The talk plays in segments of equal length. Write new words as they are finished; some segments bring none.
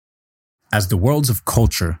As the worlds of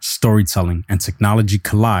culture, storytelling, and technology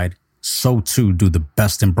collide, so too do the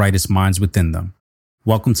best and brightest minds within them.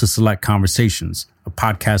 Welcome to Select Conversations, a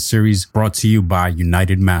podcast series brought to you by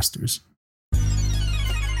United Masters.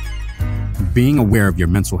 Being aware of your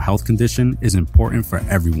mental health condition is important for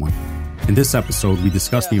everyone. In this episode, we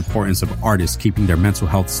discuss the importance of artists keeping their mental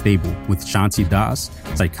health stable with Shanti Das,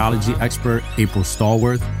 psychology expert April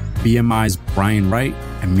Stallworth, BMI's Brian Wright,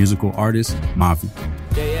 and musical artist Mavi.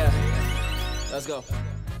 Let's go.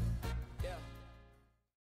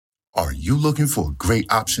 Are you looking for a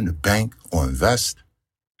great option to bank or invest?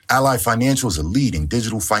 Ally Financial is a leading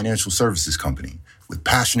digital financial services company with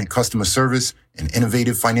passionate customer service and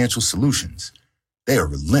innovative financial solutions. They are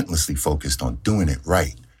relentlessly focused on doing it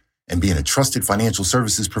right and being a trusted financial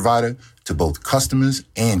services provider to both customers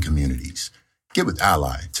and communities. Get with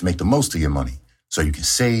Ally to make the most of your money so you can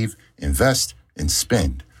save, invest, and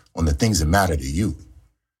spend on the things that matter to you.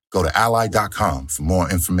 Go to ally.com for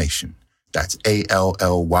more information. That's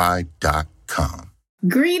ALLY.com.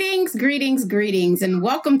 Greetings, and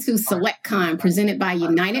welcome to SelectCon, presented by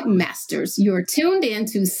United Masters. You're tuned in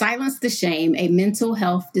to Silence the Shame, a mental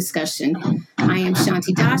health discussion. I am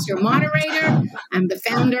Shanti Das, your moderator. I'm the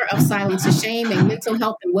founder of Silence the Shame, a mental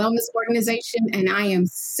health and wellness organization, and I am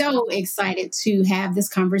so excited to have this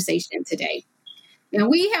conversation today. Now,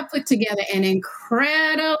 we have put together an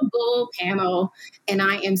incredible panel, and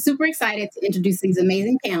I am super excited to introduce these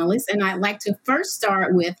amazing panelists. And I'd like to first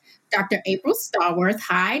start with Dr. April Stallworth.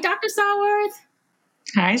 Hi, Dr. Stallworth.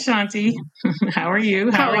 Hi, Shanti. How are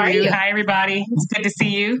you? How are you? Hi, everybody. It's good to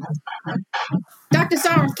see you. Dr.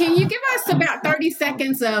 Stallworth, can you give us about 30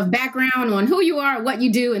 seconds of background on who you are, what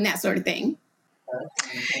you do, and that sort of thing?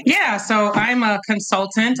 Yeah, so I'm a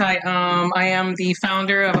consultant. I am the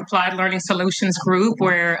founder of Applied Learning Solutions Group,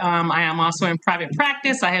 where I am also in private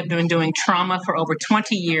practice. I have been doing trauma for over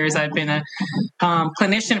 20 years. I've been a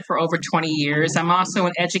clinician for over 20 years. I'm also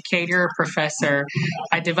an educator, professor.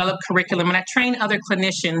 I develop curriculum and I train other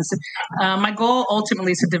clinicians. My goal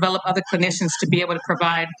ultimately is to develop other clinicians to be able to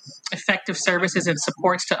provide effective services and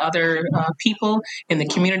supports to other people in the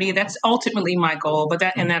community. That's ultimately my goal,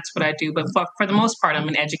 that's what I do. But for the most part, I'm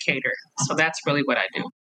an educator. So that's really what I do.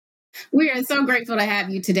 We are so grateful to have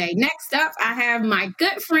you today. Next up, I have my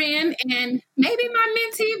good friend and maybe my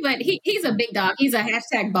mentee, but he's a big dog. He's a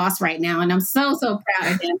hashtag boss right now, and I'm so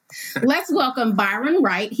proud of him. Let's welcome Byron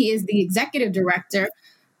Wright. He is the executive director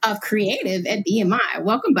of creative at BMI.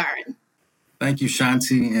 Welcome, Byron. Thank you,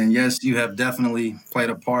 Shanti. And yes, you have definitely played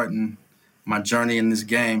a part in my journey in this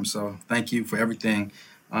game. So thank you for everything.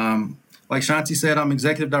 Like Shanti said, I'm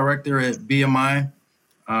executive director at BMI,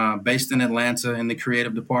 based in Atlanta in the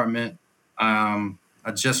creative department. I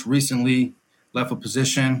just recently left a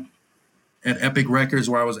position at Epic Records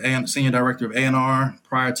where I was senior director of A&R.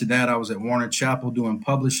 Prior to that, I was at Warner Chappell doing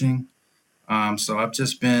publishing. So I've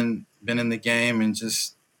just been in the game and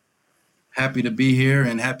just happy to be here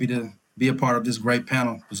and happy to be a part of this great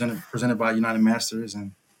panel presented by United Masters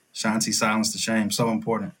and Shanti Silence the Shame. So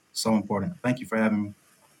important. Thank you for having me.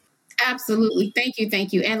 Absolutely. Thank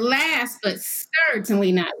you. And last but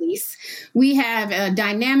certainly not least, we have a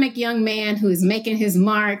dynamic young man who is making his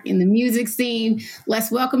mark in the music scene. Let's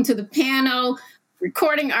welcome to the panel,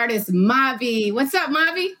 recording artist Mavi. What's up,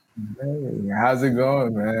 Mavi? Hey, how's it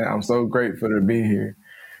going, man? I'm so grateful to be here.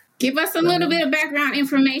 Give us a little bit of background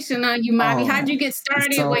information on you, Mavi. How'd you get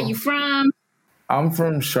started? Where you from? I'm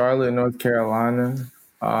from Charlotte, North Carolina.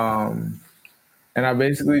 And I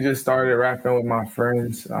basically just started rapping with my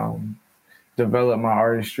friends, developed my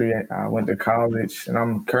artistry. I went to college, and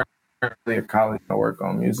I'm currently at college. I work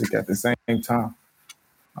on music at the same time.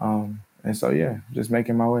 And so, just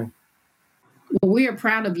making my way. Well, we are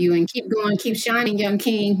proud of you, and keep going, keep shining, young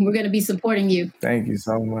king. We're going to be supporting you. Thank you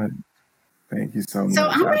so much. So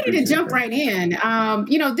I'm ready to jump right in.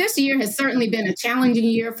 This year has certainly been a challenging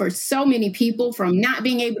year for so many people, from not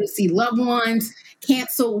being able to see loved ones,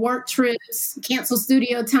 cancel work trips, cancel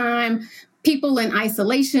studio time, people in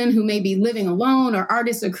isolation who may be living alone, or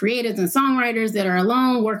artists or creatives and songwriters that are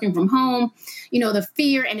alone, working from home. The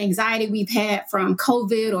fear and anxiety we've had from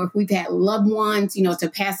COVID, or if we've had loved ones, to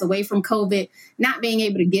pass away from COVID, not being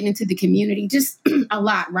able to get into the community, just a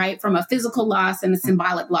lot, right? From a physical loss and a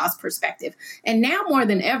symbolic loss perspective. And now more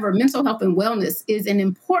than ever, mental health and wellness is an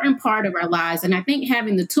important part of our lives. And I think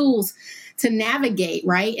having the tools to navigate,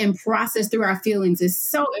 right, and process through our feelings is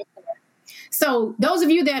so important. So those of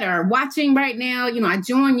you that are watching right now, I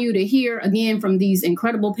join you to hear again from these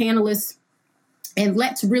incredible panelists And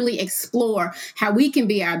let's really explore how we can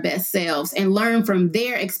be our best selves and learn from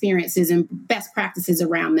their experiences and best practices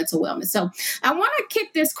around mental wellness. So I want to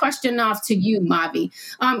kick this question off to you, Mavi.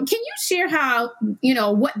 Can you share how,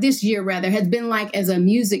 what this year rather has been like as a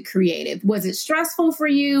music creative? Was it stressful for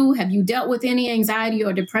you? Have you dealt with any anxiety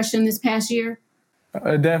or depression this past year?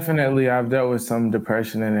 Definitely. I've dealt with some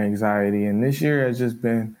depression and anxiety. And this year has just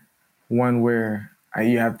been one where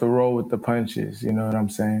you have to roll with the punches. You know what I'm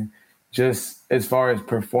saying? Just as far as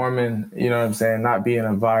performing, not being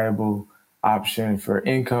a viable option for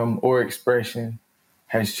income or expression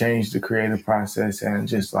has changed the creative process and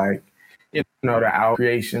just the out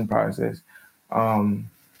creation process. And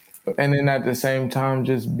then at the same time,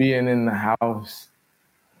 just being in the house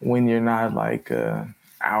when you're not like a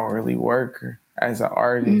hourly worker as an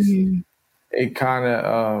artist, it kind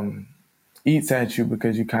of eats at you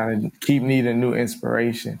because you kind of keep needing new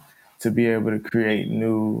inspiration to be able to create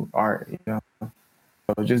new art,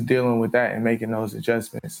 So just dealing with that and making those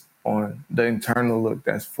adjustments on the internal look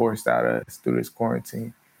that's forced out of us through this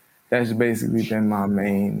quarantine. That's basically been my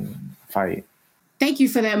main fight. Thank you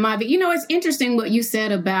for that, Mavi. It's interesting what you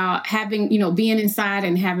said about having, being inside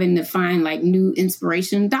and having to find new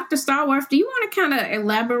inspiration. Dr. Stallworth, do you want to kind of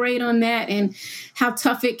elaborate on that and how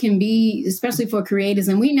tough it can be, especially for creators?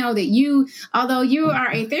 And we know that although you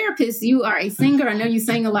are a therapist, you are a singer. I know you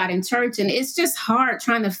sang a lot in church, and it's just hard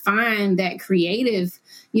trying to find that creative,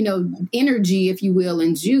 energy, if you will,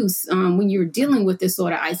 and juice when you're dealing with this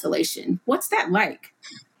sort of isolation. What's that like?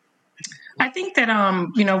 I think that,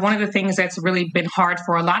 one of the things that's really been hard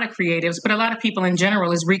for a lot of creatives, but a lot of people in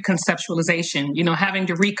general, is reconceptualization, having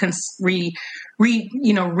to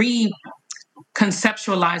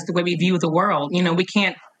reconceptualize the way we view the world. We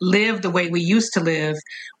can't live the way we used to live.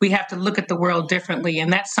 We have to look at the world differently.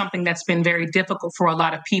 And that's something that's been very difficult for a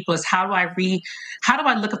lot of people, is how do I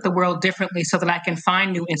look at the world differently so that I can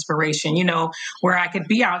find new inspiration, where I could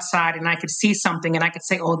be outside and I could see something and I could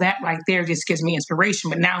say, oh, that right there just gives me inspiration.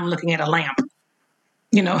 But now I'm looking at a lamp.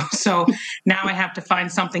 So now I have to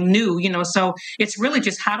find something new, so it's really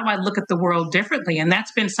just how do I look at the world differently? And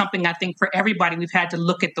that's been something I think for everybody, we've had to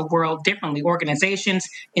look at the world differently. Organizations,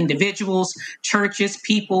 individuals, churches,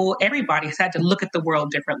 people, everybody's had to look at the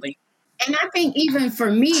world differently. And I think even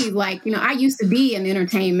for me, I used to be an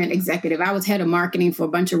entertainment executive. I was head of marketing for a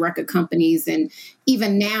bunch of record companies. And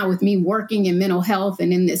even now with me working in mental health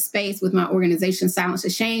and in this space with my organization, Silence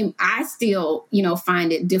the Shame, I still,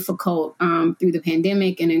 find it difficult through the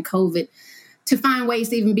pandemic and in COVID to find ways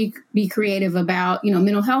to even be creative about,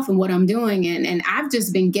 mental health and what I'm doing. And I've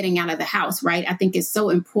just been getting out of the house, right? I think it's so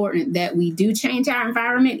important that we do change our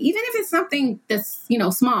environment, even if it's something that's,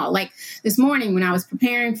 small. Like this morning when I was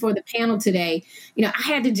preparing for the panel today, I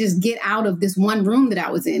had to just get out of this one room that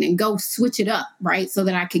I was in and go switch it up, right? So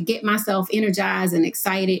that I could get myself energized and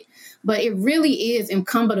excited. But it really is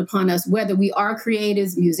incumbent upon us, whether we are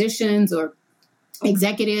creatives, musicians, or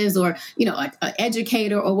executives, or an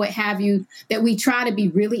educator or what have you, that we try to be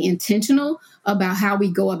really intentional about how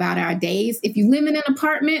we go about our days. If you live in an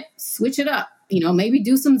apartment, switch it up. Maybe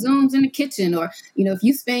do some Zooms in the kitchen, or if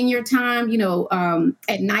you spend your time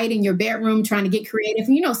at night in your bedroom trying to get creative,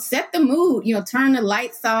 set the mood. Turn the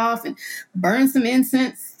lights off and burn some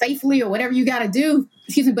incense safely, or whatever you got to do.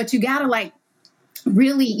 But you got to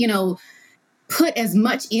really put as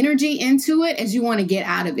much energy into it as you want to get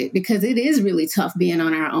out of it, because it is really tough being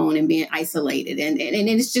on our own and being isolated. And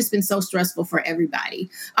it's just been so stressful for everybody.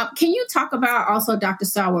 Can you talk about also, Dr.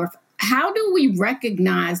 Stallworth, how do we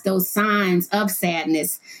recognize those signs of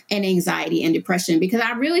sadness and anxiety and depression? Because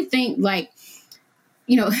I really think we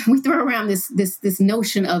throw around this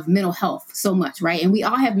notion of mental health so much, right? And we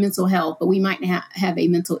all have mental health, but we might have a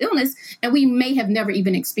mental illness, and we may have never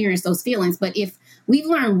even experienced those feelings. But if we've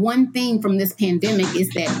learned one thing from this pandemic, is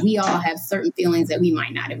that we all have certain feelings that we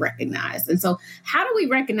might not have recognized. And so how do we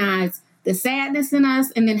recognize the sadness in us?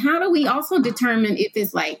 And then how do we also determine if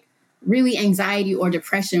it's really anxiety or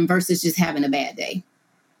depression versus just having a bad day?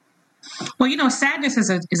 Well, sadness is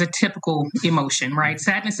a typical emotion, right?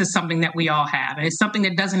 Sadness is something that we all have, and it's something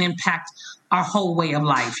that doesn't impact our whole way of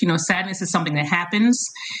life. Sadness is something that happens.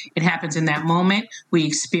 It happens in that moment. We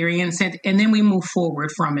experience it, and then we move forward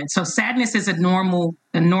from it. So sadness is a normal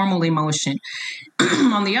emotion.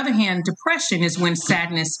 On the other hand, depression is when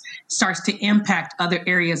sadness starts to impact other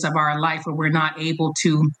areas of our life where we're not able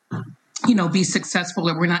to be successful,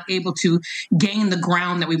 or we're not able to gain the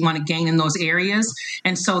ground that we want to gain in those areas.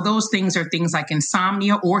 And so those things are things like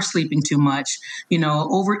insomnia or sleeping too much,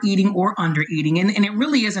 overeating or undereating. And it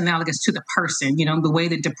really is analogous to the person, the way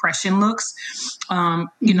that depression looks,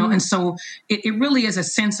 and so it really is a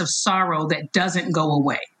sense of sorrow that doesn't go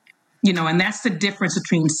away. And that's the difference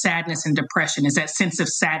between sadness and depression, is that sense of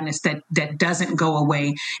sadness that doesn't go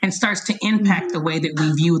away and starts to impact the way that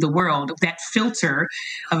we view the world. That filter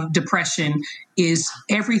of depression is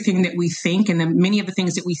everything that we think, and then many of the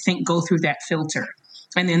things that we think go through that filter.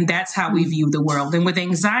 And then that's how we view the world. And with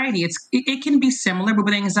anxiety, it can be similar, but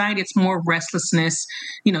with anxiety, it's more restlessness,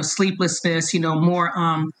 sleeplessness,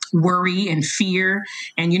 more worry and fear.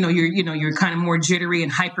 And, you're kind of more jittery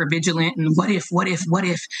and hypervigilant and what if,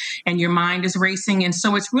 and your mind is racing. And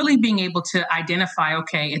so it's really being able to identify,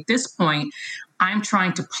 okay, at this point, I'm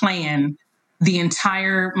trying to plan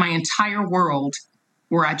my entire world,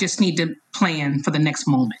 where I just need to plan for the next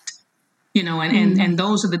moment. And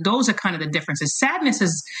those are kind of the differences. Sadness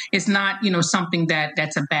is not, something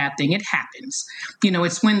that's a bad thing. It happens.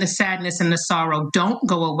 It's when the sadness and the sorrow don't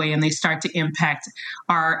go away and they start to impact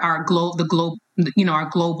our global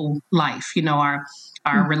life,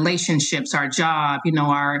 our relationships, our job,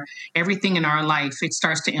 our everything in our life. It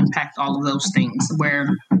starts to impact all of those things where,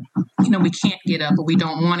 we can't get up, or we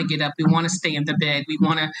don't want to get up. We want to stay in the bed. We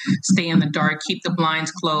want to stay in the dark, keep the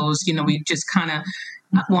blinds closed. We just kind of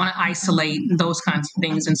want to isolate, those kinds of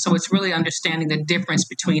things. And so it's really understanding the difference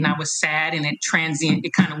between I was sad and it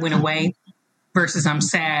kind of went away, versus I'm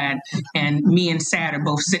sad and me and sad are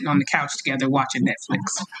both sitting on the couch together watching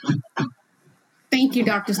Netflix. Thank you,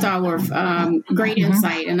 Dr. Stallworth. Great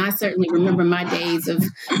insight. And I certainly remember my days of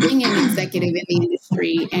being an executive in the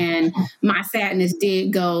industry, and my sadness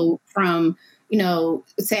did go from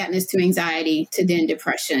sadness to anxiety to then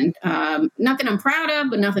depression. Nothing I'm proud of,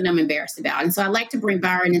 but nothing I'm embarrassed about. And so I'd like to bring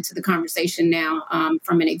Byron into the conversation now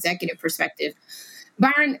from an executive perspective.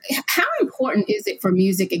 Byron, how important is it for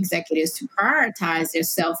music executives to prioritize their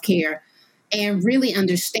self-care and really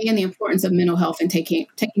understand the importance of mental health and taking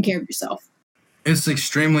care of yourself? It's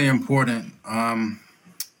extremely important. The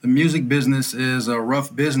music business is a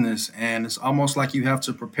rough business, and it's almost like you have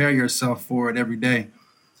to prepare yourself for it every day.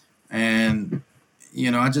 And,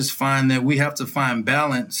 I just find that we have to find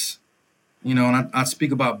balance, and I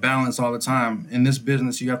speak about balance all the time. In this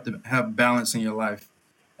business, you have to have balance in your life.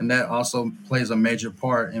 And that also plays a major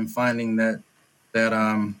part in finding that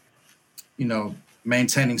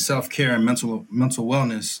maintaining self-care and mental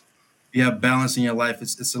wellness. If you have balance in your life,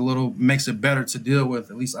 it's makes it better to deal with,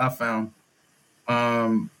 at least I found.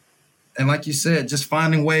 And like you said, just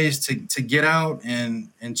finding ways to get out and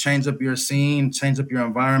change up your scene, change up your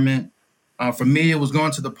environment. For me, it was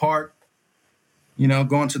going to the park,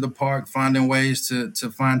 finding ways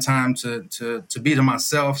to find time to be to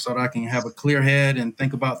myself so that I can have a clear head and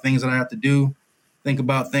think about things that I have to do, think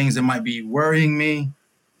about things that might be worrying me.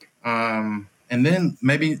 And then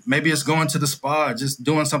maybe it's going to the spa, just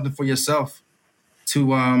doing something for yourself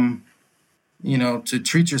to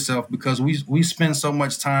treat yourself, because we spend so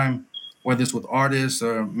much time, whether it's with artists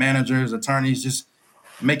or managers, attorneys, just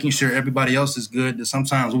making sure everybody else is good, that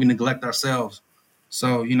sometimes we neglect ourselves.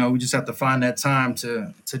 So, we just have to find that time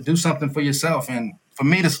to do something for yourself. And for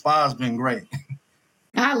me, the spa has been great.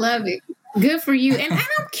 I love it. Good for you. And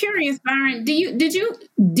I'm curious, Byron, did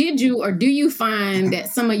you find that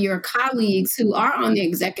some of your colleagues who are on the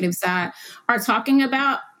executive side are talking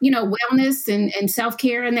about, wellness and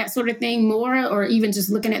self-care and that sort of thing more, or even just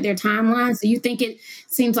looking at their timelines? Do you think it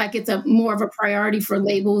seems like it's a more of a priority for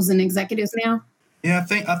labels and executives now? Yeah,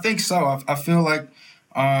 I think so. I feel like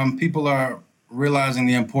people are realizing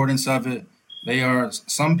the importance of it.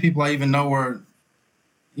 Some people I even know were,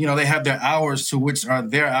 they have their hours to which are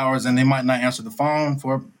their hours, and they might not answer the phone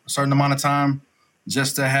for a certain amount of time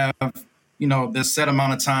just to have, this set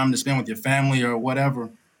amount of time to spend with your family or whatever.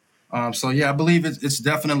 So, yeah, I believe it's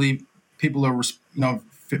definitely people are,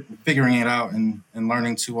 figuring it out and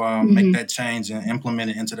learning to make that change and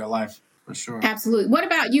implement it into their life, for sure. Absolutely. What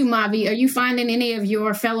about you, Mavi? Are you finding any of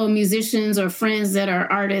your fellow musicians or friends that are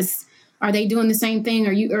artists, are they doing the same thing?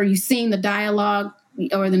 Are you seeing the dialogue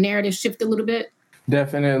or the narrative shift a little bit?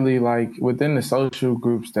 Definitely, like within the social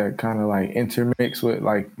groups that kind of like intermix with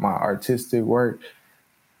like my artistic work,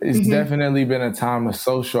 it's definitely been a time of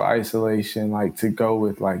social isolation, like to go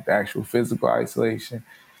with like the actual physical isolation.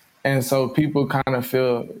 And so people kind of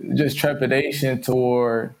feel just trepidation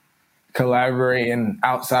toward collaborating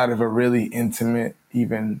outside of a really intimate,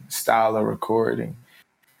 even style of recording.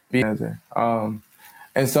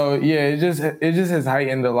 And so, yeah, it just has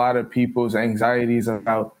heightened a lot of people's anxieties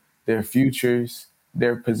about their futures,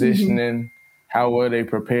 their positioning, how well they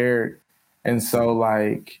prepared. And so,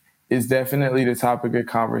 like, it's definitely the topic of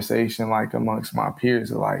conversation, like, amongst my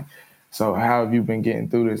peers. Like, so how have you been getting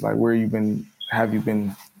through this? Like, have you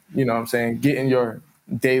been, getting your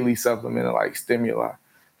daily supplement of, like, stimuli?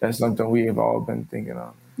 That's something we have all been thinking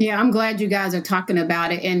of. Yeah, I'm glad you guys are talking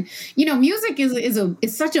about it. And music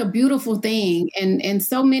is such a beautiful thing, and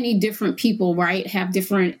so many different people, right, have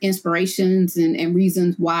different inspirations and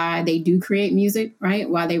reasons why they do create music, right?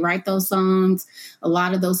 Why they write those songs. A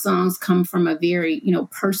lot of those songs come from a very,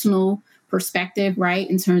 personal perspective, right,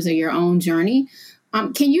 in terms of your own journey.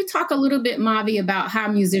 Can you talk a little bit, Mavi, about how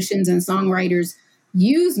musicians and songwriters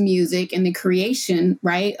use music in the creation,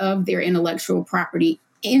 right, of their intellectual property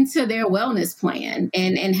into their wellness plan,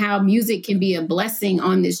 and how music can be a blessing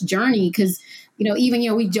on this journey? Because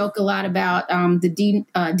even we joke a lot about the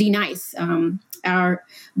D Nice, our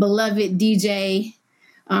beloved DJ,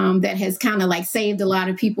 that has kind of like saved a lot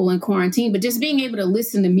of people in quarantine, but just being able to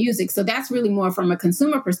listen to music. So that's really more from a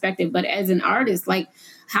consumer perspective. But as an artist, like,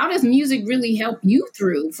 how does music really help you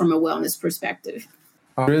through from a wellness perspective?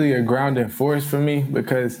 Really a grounding force for me,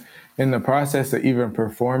 because in the process of even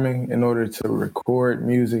performing in order to record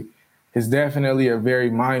music, it's definitely a very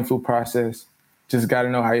mindful process. Just got to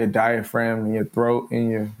know how your diaphragm and your throat and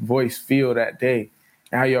your voice feel that day,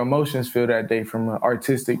 and how your emotions feel that day from an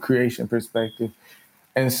artistic creation perspective.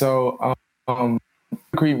 And so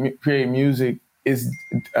create music is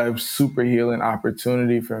a super healing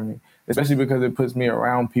opportunity for me, especially because it puts me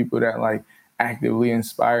around people that like actively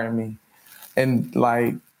inspire me. And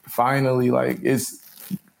like, finally, like, it's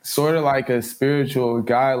sort of like a spiritual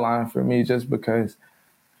guideline for me, just because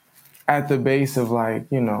at the base of like,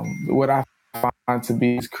 what I find to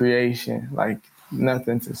be is creation, like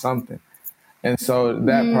nothing to something. And so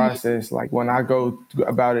that process, like when I go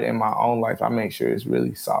about it in my own life, I make sure it's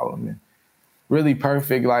really solemn and really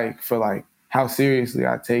perfect, like for like how seriously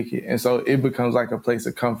I take it. And so it becomes like a place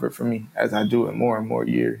of comfort for me as I do it more and more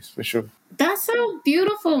years, for sure. That's so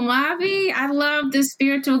beautiful, Mavi. I love the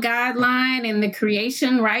spiritual guideline and the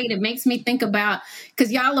creation, right? It makes me think about,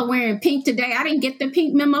 because y'all are wearing pink today. I didn't get the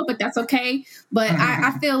pink memo, but that's okay. But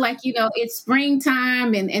I feel like, it's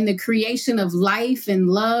springtime, and the creation of life and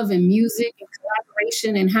love and music and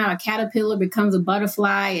collaboration, and how a caterpillar becomes a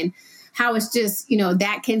butterfly, and how it's just,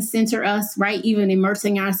 that can center us, right? Even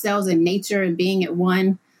immersing ourselves in nature and being at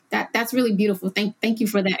one. That's really beautiful. Thank you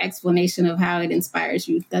for that explanation of how it inspires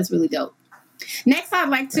you. That's really dope. Next, I'd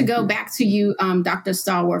like to go back to you, Dr.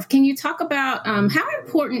 Stallworth. Can you talk about how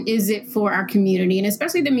important is it for our community, and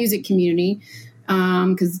especially the music community?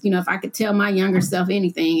 Because, if I could tell my younger self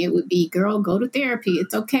anything, it would be, girl, go to therapy.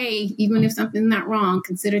 It's okay. Even if something's not wrong,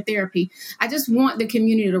 consider therapy. I just want the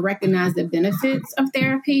community to recognize the benefits of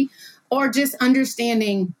therapy, or just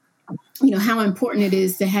understanding, how important it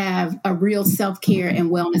is to have a real self-care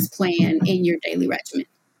and wellness plan in your daily regimen.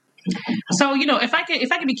 So, if I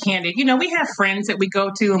could be candid, we have friends that we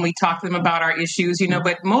go to and we talk to them about our issues,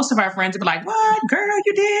 but most of our friends would be like, what, girl,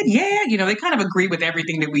 you did? Yeah. They kind of agree with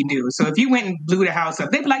everything that we do. So if you went and blew the house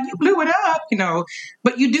up, they'd be like, you blew it up,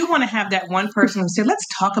 but you do want to have that one person who said, let's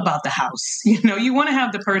talk about the house. You want to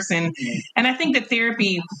have the person. And I think that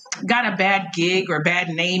therapy got a bad gig or bad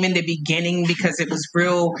name in the beginning because it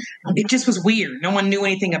just was weird. No one knew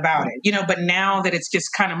anything about it, but now that it's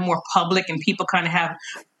just kind of more public and people kind of have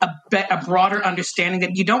a broader understanding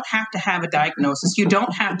that you don't have to have a diagnosis. You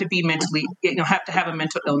don't have to be mentally, have to have a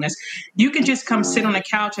mental illness. You can just come sit on a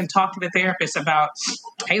couch and talk to the therapist about,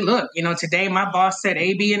 hey, look, today my boss said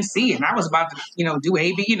A, B, and C, and I was about to, do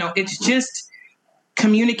A, B. It's just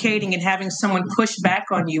communicating and having someone push back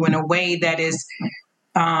on you in a way that is,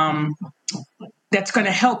 that's going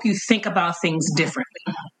to help you think about things differently.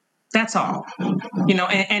 That's all,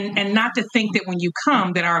 and not to think that when you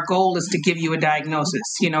come that our goal is to give you a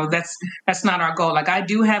diagnosis. That's not our goal. Like, I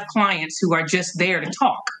do have clients who are just there to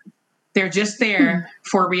talk. They're just there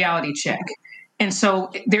for a reality check. And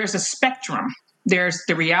so there's a spectrum. There's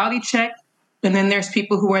the reality check, and then there's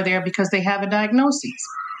people who are there because they have a diagnosis.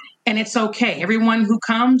 And it's okay. Everyone who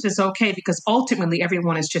comes is okay, because ultimately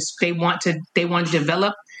everyone is just, they want to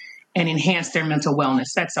develop and enhance their mental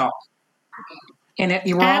wellness. That's all. And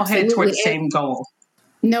you're all headed toward the same goal.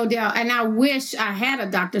 No doubt. And I wish I had a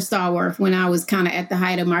Dr. Stallworth when I was kind of at the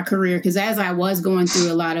height of my career, because as I was going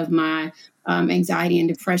through a lot of my anxiety and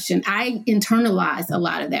depression, I internalized a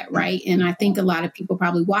lot of that, right? And I think a lot of people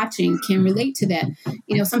probably watching can relate to that.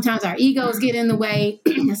 Sometimes our egos get in the way,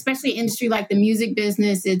 especially industry like the music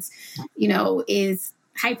business. It's, is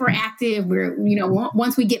hyperactive. We're,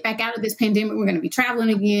 once we get back out of this pandemic, we're going to be traveling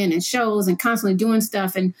again and shows and constantly doing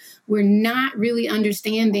stuff. And we're not really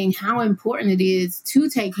understanding how important it is to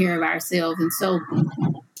take care of ourselves. And so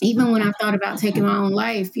even when I thought about taking my own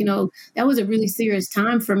life, that was a really serious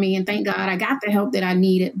time for me. And thank God I got the help that I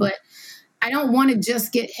needed. But I don't want to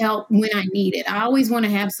just get help when I need it. I always want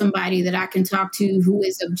to have somebody that I can talk to who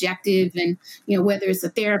is objective, and, whether it's a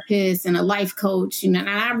therapist and a life coach, and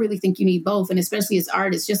I really think you need both. And especially as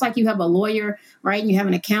artists, just like you have a lawyer, right? And you have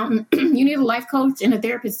an accountant, you need a life coach and a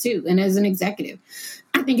therapist too. And as an executive,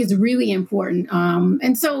 I think it's really important.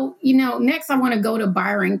 And so, next I want to go to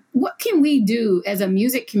Byron. What can we do as a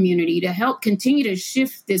music community to help continue to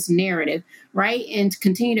shift this narrative, right? And to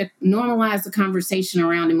continue to normalize the conversation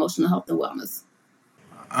around emotional health and wellness?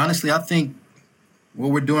 Honestly, I think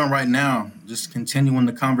what we're doing right now, just continuing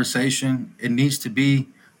the conversation, it needs to be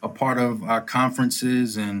a part of our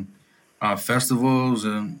conferences and festivals,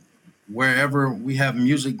 and wherever we have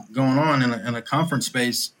music going on in a conference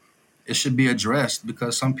space. It should be addressed,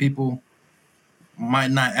 because some people might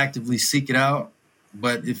not actively seek it out,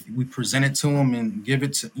 but if we present it to them and give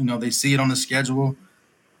it to, they see it on the schedule,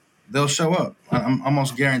 they'll show up. I'm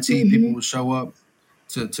almost guaranteed people will show up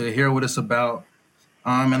to hear what it's about.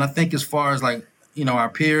 And I think as far as our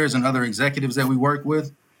peers and other executives that we work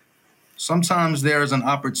with, sometimes there's an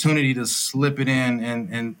opportunity to slip it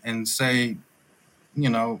in and say,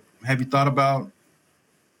 have you thought about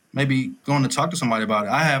maybe going to talk to somebody about it?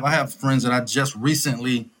 I have friends that I just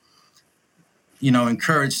recently,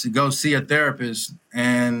 encouraged to go see a therapist,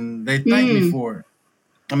 and they thank me for it.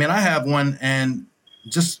 I mean, I have one, and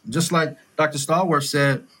just like Dr. Stallworth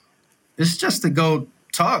said, it's just to go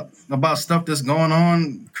talk about stuff that's going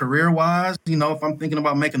on career-wise. If I'm thinking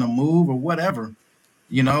about making a move or whatever,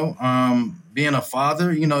 being a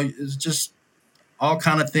father, it's just all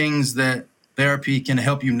kind of things that therapy can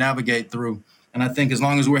help you navigate through. And I think as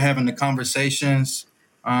long as we're having the conversations,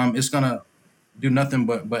 it's going to do nothing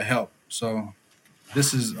but help. So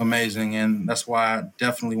this is amazing. And that's why I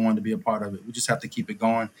definitely wanted to be a part of it. We just have to keep it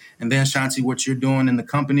going. And then, Shanti, what you're doing in the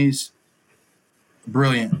companies,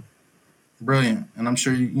 brilliant. And I'm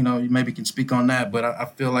sure, you maybe can speak on that. But I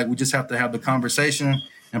feel like we just have to have the conversation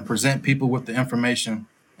and present people with the information.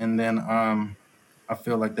 And then I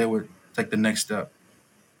feel like they would take the next step.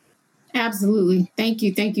 Absolutely. Thank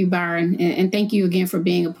you, Byron. And thank you again for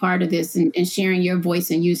being a part of this and sharing your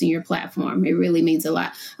voice and using your platform. It really means a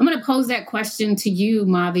lot. I'm going to pose that question to you,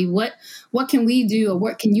 Mavi. What can we do, or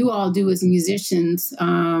what can you all do as musicians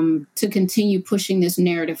to continue pushing this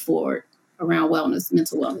narrative forward around wellness,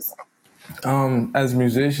 mental wellness? As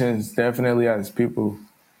musicians, definitely as people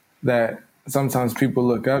that sometimes people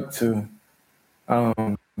look up to,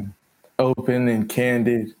 open and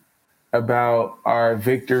candid about our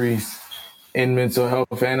victories in mental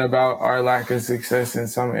health and about our lack of success in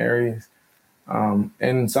some areas.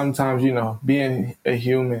 And sometimes, being a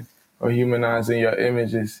human or humanizing your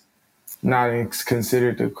image is not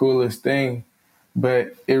considered the coolest thing,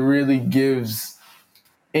 but it really gives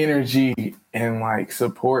energy and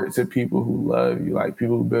support to people who love you,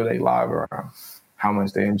 people who build a life around how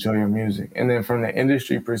much they enjoy your music. And then from the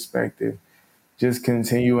industry perspective, just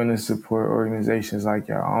continuing to support organizations like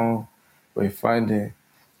your own with funding,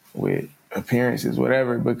 with appearances,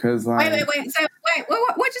 whatever, because wait. So,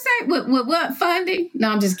 what'd you say? What funding?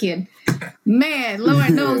 No, I'm just kidding. Man, Lord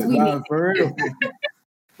knows we need for real.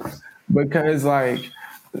 Because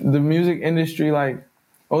the music industry,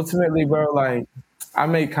 ultimately, bro, I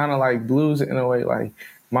make kind of blues in a way.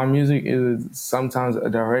 My music is sometimes a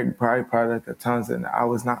direct byproduct of times that I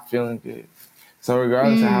was not feeling good. So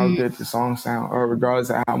regardless of how good the song sound, or regardless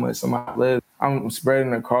of how much somebody lives, I'm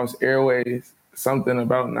spreading across airways something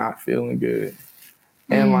about not feeling good.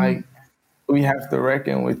 And we have to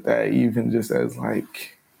reckon with that, even just as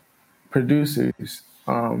producers.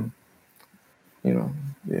 Yeah.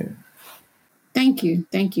 Thank you.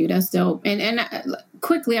 That's dope. And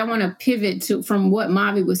quickly, I want to pivot from what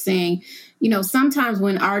Mavi was saying. Sometimes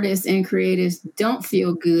when artists and creatives don't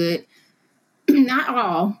feel good, not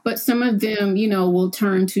all, but some of them, will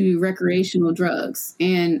turn to recreational drugs.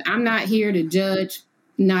 And I'm not here to judge,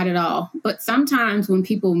 not at all. But sometimes when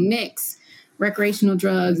people mix recreational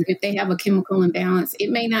drugs, if they have a chemical imbalance,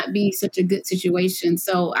 it may not be such a good situation.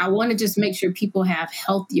 So I want to just make sure people have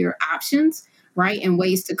healthier options, right, and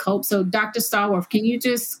ways to cope. So Dr. Stallworth, can you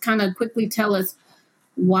just kind of quickly tell us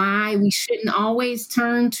why we shouldn't always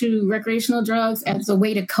turn to recreational drugs as a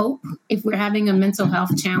way to cope if we're having a mental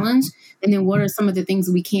health challenge? And then what are some of the things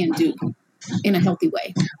we can do in a healthy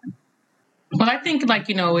way? Well, I think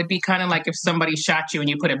it'd be kind of like if somebody shot you and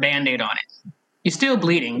you put a Band-Aid on it. You're still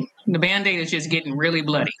bleeding. The Band-Aid is just getting really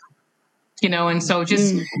bloody, and so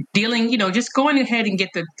just dealing, just going ahead and get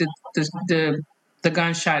the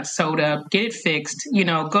gunshot sewed up, get it fixed,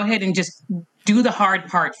 go ahead and just do the hard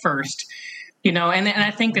part first. And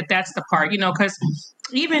I think that's the part, because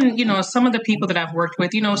even, some of the people that I've worked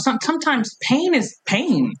with, sometimes pain is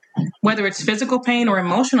pain, whether it's physical pain or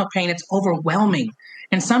emotional pain, it's overwhelming.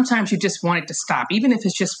 And sometimes you just want it to stop, even if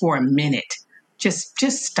it's just for a minute. Just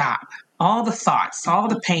stop. All the thoughts, all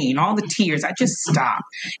the pain, all the tears, I just stop.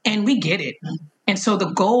 And we get it. And so the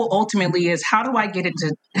goal ultimately is how do I get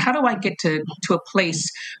to a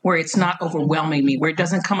place where it's not overwhelming me, where it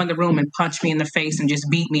doesn't come in the room and punch me in the face and just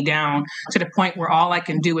beat me down to the point where all I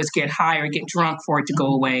can do is get high or get drunk for it to go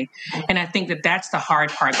away. And I think that that's the hard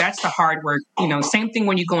part. That's the hard work. Same thing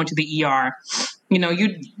when you go into the ER,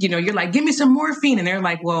 you're like, give me some morphine. And they're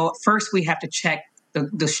like, well, first we have to check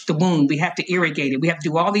the wound. We have to irrigate it. We have to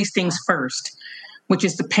do all these things first, which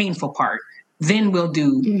is the painful part. Then we'll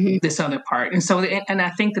do this other part. And so, and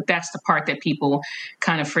I think that that's the part that people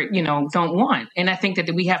kind of, don't want. And I think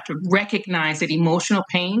that we have to recognize that emotional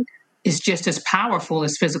pain is just as powerful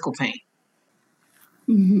as physical pain.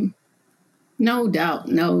 Mm-hmm. No doubt.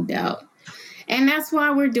 And that's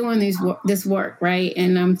why we're doing this work, right?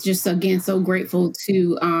 And I'm just, again, so grateful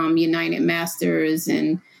to United Masters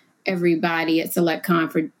and everybody at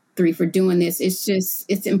SelectCon for doing this.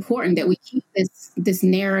 It's important that we keep this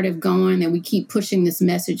narrative going, that we keep pushing this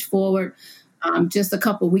message forward. Just a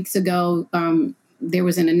couple of weeks ago, there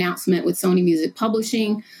was an announcement with Sony Music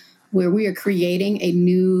Publishing where we are creating a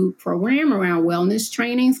new program around wellness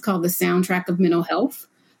trainings called the Soundtrack of Mental Health.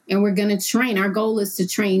 And we're going to train. Our goal is to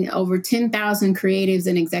train over 10,000 creatives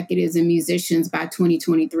and executives and musicians by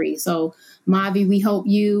 2023. So, Mavi, we hope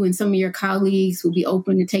you and some of your colleagues will be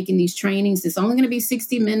open to taking these trainings. It's only going to be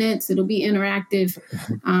 60 minutes. It'll be interactive.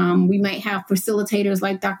 We might have facilitators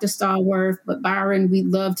like Dr. Starworth, but Byron, we'd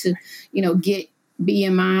love to, get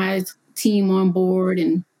BMI's team on board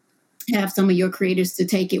and have some of your creators to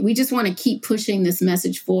take it. We just want to keep pushing this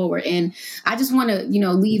message forward. And I just want to,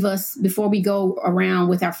 leave us before we go around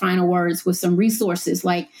with our final words with some resources.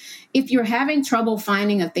 Like if you're having trouble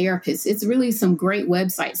finding a therapist, it's really some great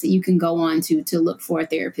websites that you can go on to look for a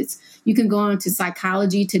therapist. You can go on to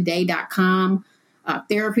psychologytoday.com,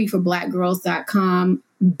 therapyforblackgirls.com,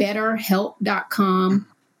 betterhelp.com,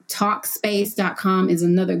 talkspace.com is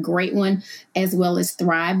another great one, as well as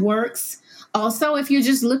ThriveWorks. Also, if you're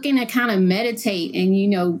just looking to kind of meditate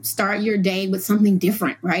and, start your day with something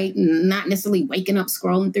different, right? And not necessarily waking up,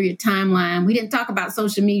 scrolling through your timeline. We didn't talk about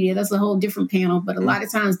social media. That's a whole different panel. But a lot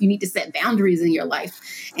of times you need to set boundaries in your life,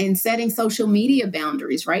 and setting social media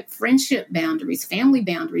boundaries, right? Friendship boundaries, family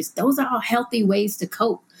boundaries. Those are all healthy ways to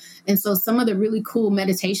cope. And so some of the really cool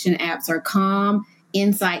meditation apps are Calm,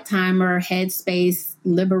 Insight Timer, Headspace,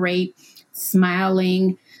 Liberate,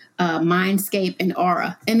 Smiling, Mindscape, and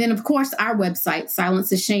Aura. And then, of course, our website,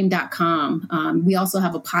 silenceisshame.com. We also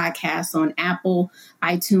have a podcast on Apple,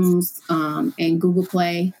 iTunes, and Google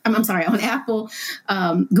Play. On Apple,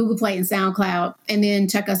 Google Play, and SoundCloud. And then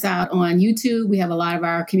check us out on YouTube. We have a lot of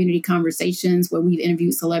our community conversations where we've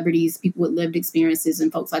interviewed celebrities, people with lived experiences,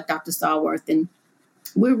 and folks like Dr. Starworth. And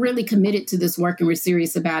we're really committed to this work, and we're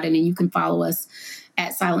serious about it. And you can follow us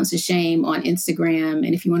at Silence Is Shame on Instagram.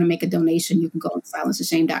 And if you want to make a donation, you can go to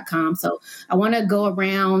silenceisshame.com. So I want to go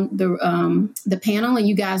around the panel, and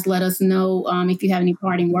you guys let us know if you have any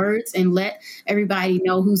parting words, and let everybody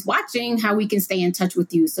know who's watching how we can stay in touch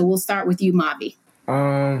with you. So we'll start with you, Mavi.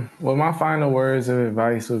 Well, my final words of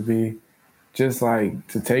advice would be just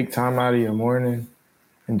to take time out of your morning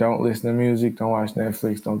and don't listen to music, don't watch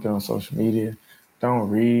Netflix, don't get on social media. Don't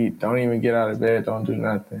read, don't even get out of bed, don't do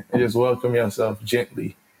nothing. And just welcome yourself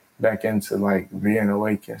gently back into being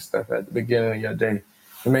awake and stuff at the beginning of your day.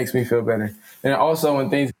 It makes me feel better. And also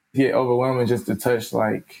when things get overwhelming, just to touch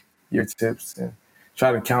your tips and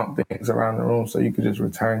try to count things around the room so you can just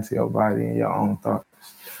return to your body and your own thoughts.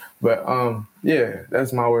 But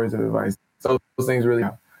that's my words of advice. So those things really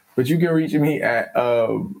help. But you can reach me at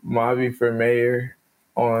Mavi for Mayor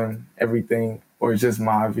on everything, or just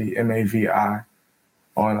Mavi, Mavi,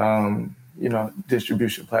 on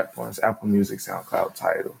distribution platforms, Apple Music, SoundCloud,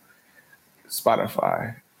 Tidal,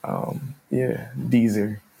 Spotify,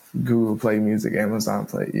 Deezer, Google Play Music, Amazon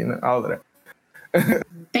Play, all of that.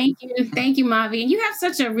 Thank you, Mavi. And you have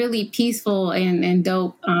such a really peaceful and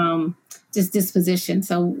dope just disposition.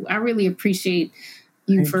 So I really appreciate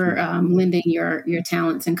you for lending your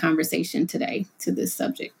talents and conversation today to this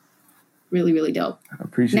subject. Really, really dope. I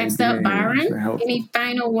appreciate it. Next up, Byron. Any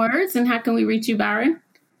final words, and how can we reach you, Byron?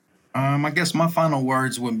 I guess my final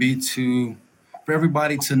words would be for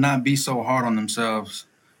everybody to not be so hard on themselves.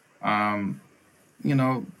 Don't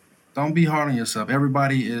be hard on yourself.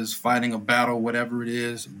 Everybody is fighting a battle, whatever it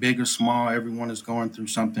is, big or small. Everyone is going through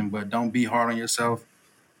something, but don't be hard on yourself.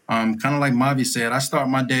 Kind of like Mavi said, I start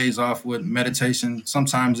my days off with meditation.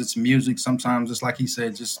 Sometimes it's music. Sometimes it's like he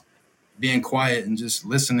said, just being quiet and just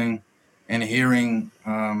listening and hearing,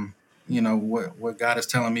 what God is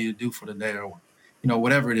telling me to do for the day, or,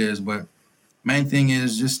 whatever it is. But main thing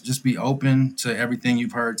is just be open to everything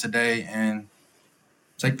you've heard today and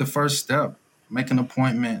take the first step. Make an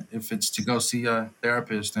appointment if it's to go see a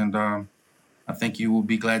therapist. And I think you will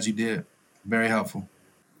be glad you did. Very helpful.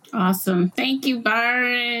 Awesome. Thank you,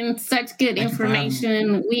 Byron. Such good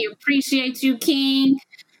information. We appreciate you, King.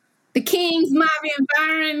 The Kings, Mavi and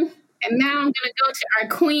Byron. And now I'm going to go to our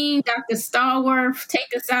queen, Dr. Stallworth.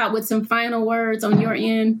 Take us out with some final words on your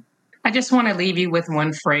end. I just want to leave you with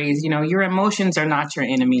one phrase. Your emotions are not your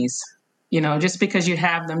enemies. Just because you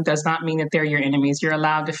have them does not mean that they're your enemies. You're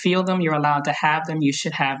allowed to feel them. You're allowed to have them. You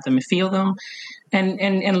should have them and feel them.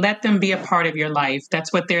 And let them be a part of your life.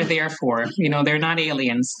 That's what they're there for. They're not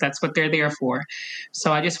aliens. That's what they're there for.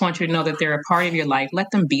 So I just want you to know that they're a part of your life. Let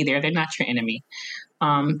them be there. They're not your enemy.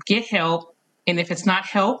 Get help. And if it's not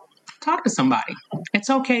help, talk to somebody. It's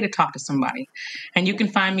okay to talk to somebody. And you can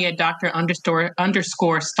find me at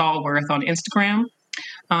Dr._Stallworth on Instagram,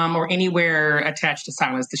 or anywhere attached to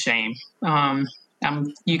Silence the Shame.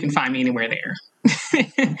 You can find me anywhere there.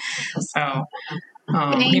 So,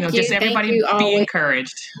 just everybody be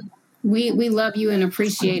encouraged. We love you and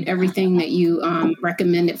appreciate everything that you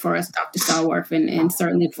recommended for us, Dr. Stallworth, and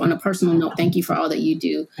certainly on a personal note, thank you for all that you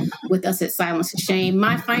do with us at Silence the Shame.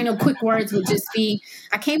 My final quick words would just be,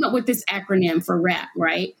 I came up with this acronym for RAP,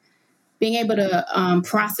 right? Being able to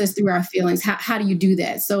process through our feelings. How do you do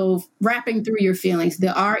that? So rapping through your feelings.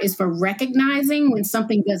 The R is for recognizing when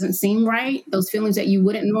something doesn't seem right, those feelings that you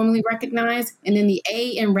wouldn't normally recognize. And then the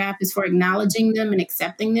A in rap is for acknowledging them and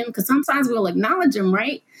accepting them, because sometimes we'll acknowledge them,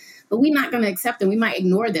 right? But we're not going to accept them. We might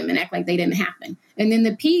ignore them and act like they didn't happen. And then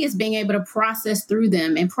the P is being able to process through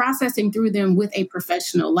them and processing through them with a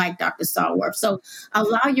professional like Dr. Stallworth. So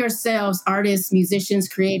allow yourselves, artists, musicians,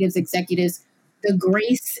 creatives, executives, the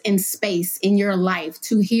grace and space in your life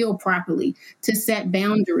to heal properly, to set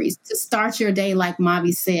boundaries, to start your day, like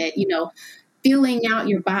Mavi said, feeling out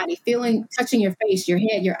your body, touching your face, your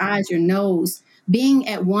head, your eyes, your nose, being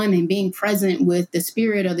at one and being present with the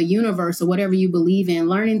spirit or the universe or whatever you believe in,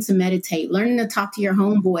 learning to meditate, learning to talk to your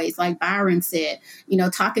homeboys, like Byron said,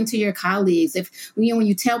 talking to your colleagues. If, when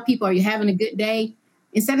you tell people, are you having a good day?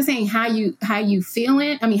 Instead of saying how you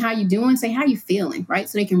feeling, how you doing, say how you feeling, right?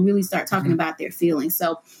 So they can really start talking about their feelings.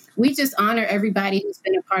 So we just honor everybody who's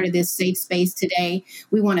been a part of this safe space today.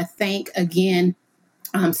 We want to thank again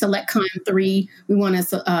SelectCon 3. We want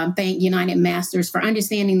to thank United Masters for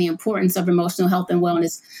understanding the importance of emotional health and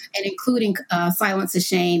wellness and including Silence the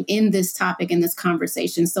Shame in this topic, in this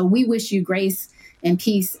conversation. So we wish you grace and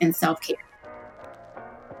peace and self-care.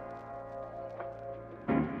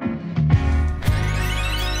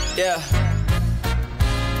 Yeah.